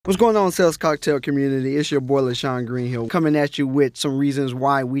What's going on, Sales Cocktail community? It's your boy, LaShawn Greenhill, coming at you with some reasons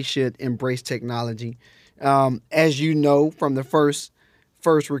why we should embrace technology. As you know from the first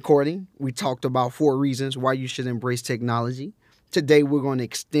recording, we talked about 4 reasons why you should embrace technology. Today, we're going to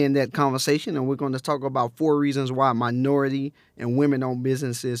extend that conversation, and we're going to talk about 4 reasons why minority and women-owned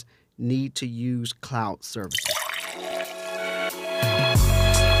businesses need to use cloud services.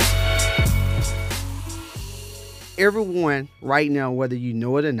 Everyone right now, whether you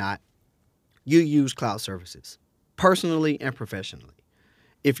know it or not, you use cloud services, personally and professionally.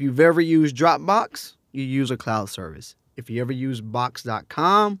 If you've ever used Dropbox, you use a cloud service. If you ever use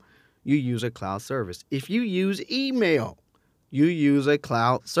Box.com, you use a cloud service. If you use email, you use a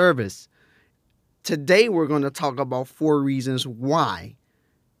cloud service. Today, we're going to talk about 4 reasons why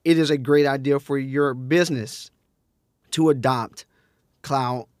it is a great idea for your business to adopt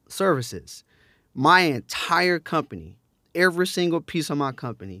cloud services. My entire company, every single piece of my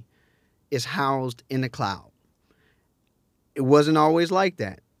company is housed in the cloud. It wasn't always like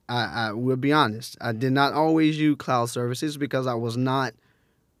that. I will be honest. I did not always use cloud services because I was not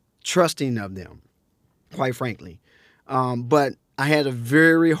trusting of them, quite frankly. But I had a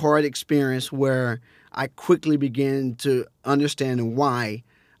very hard experience where I quickly began to understand why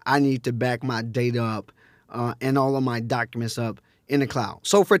I need to back my data up and all of my documents up in the cloud.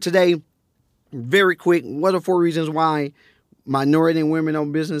 So for today, very quick, what are 4 reasons why minority and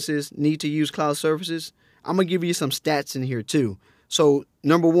women-owned businesses need to use cloud services? I'm going to give you some stats in here too. So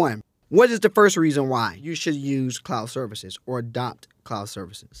number 1, what is the first reason why you should use cloud services or adopt cloud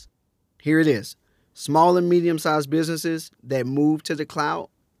services? Here it is. Small and medium-sized businesses that move to the cloud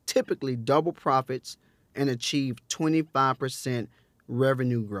typically double profits and achieve 25%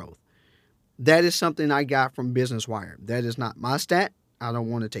 revenue growth. That is something I got from Business Wire. That is not my stat. I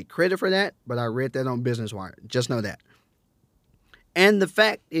don't want to take credit for that, but I read that on Business Wire. Just know that. And the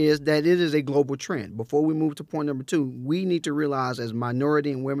fact is that it is a global trend. Before we move to point number 2, we need to realize as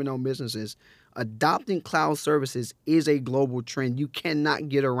minority and women-owned businesses, adopting cloud services is a global trend. You cannot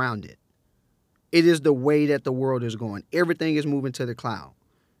get around it. It is the way that the world is going. Everything is moving to the cloud.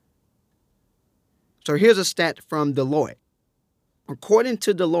 So here's a stat from Deloitte. According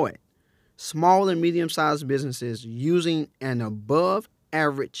to Deloitte, small and medium-sized businesses using an above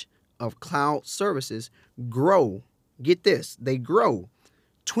average of cloud services grow, get this, they grow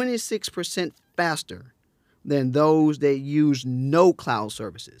 26% faster than those that use no cloud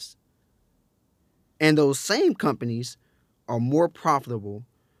services. And those same companies are more profitable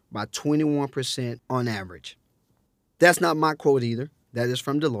by 21% on average. That's not my quote either. That is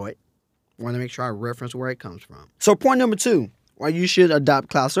from Deloitte. I want to make sure I reference where it comes from. So point number 2, why you should adopt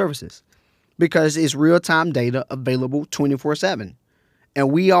cloud services. Because it's real-time data available 24/7.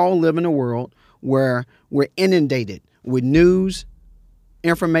 And we all live in a world where we're inundated with news,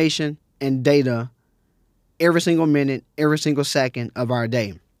 information, and data every single minute, every single second of our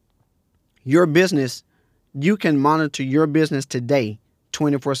day. Your business, you can monitor your business today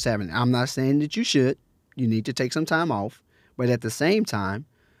 24/7. I'm not saying that you should. You need to take some time off. But at the same time,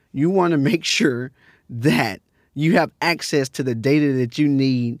 you want to make sure that you have access to the data that you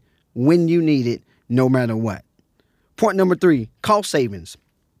need when you need it, no matter what. Point number 3, cost savings.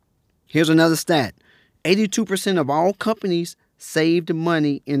 Here's another stat. 82% of all companies saved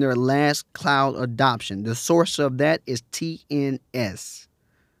money in their last cloud adoption. The source of that is TNS.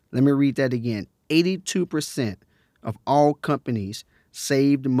 Let me read that again. 82% of all companies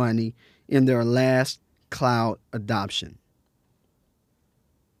saved money in their last cloud adoption.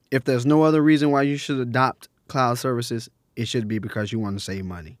 If there's no other reason why you should adopt cloud services, it should be because you want to save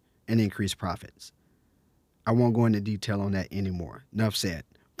money and increase profits. I won't go into detail on that anymore. Enough said.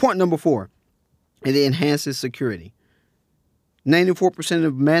 Point number 4, it enhances security. 94%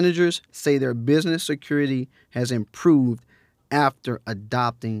 of managers say their business security has improved after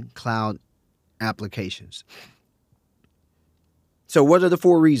adopting cloud applications. So what are the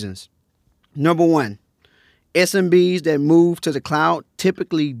 4 reasons? Number 1, SMBs that move to the cloud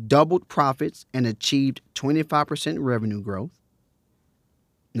typically doubled profits and achieved 25% revenue growth.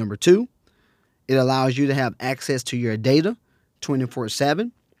 Number 2, it allows you to have access to your data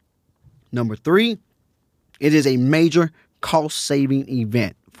 24/7. Number 3, it is a major cost-saving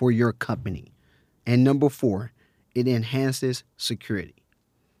event for your company. And number 4, it enhances security.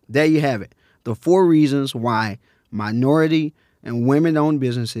 There you have it. The 4 reasons why minority and women-owned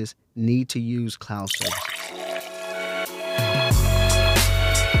businesses need to use cloud services.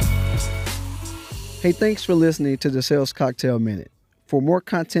 Hey, thanks for listening to the Sales Cocktail Minute. For more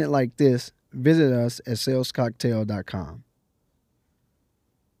content like this, visit us at salescocktail.com.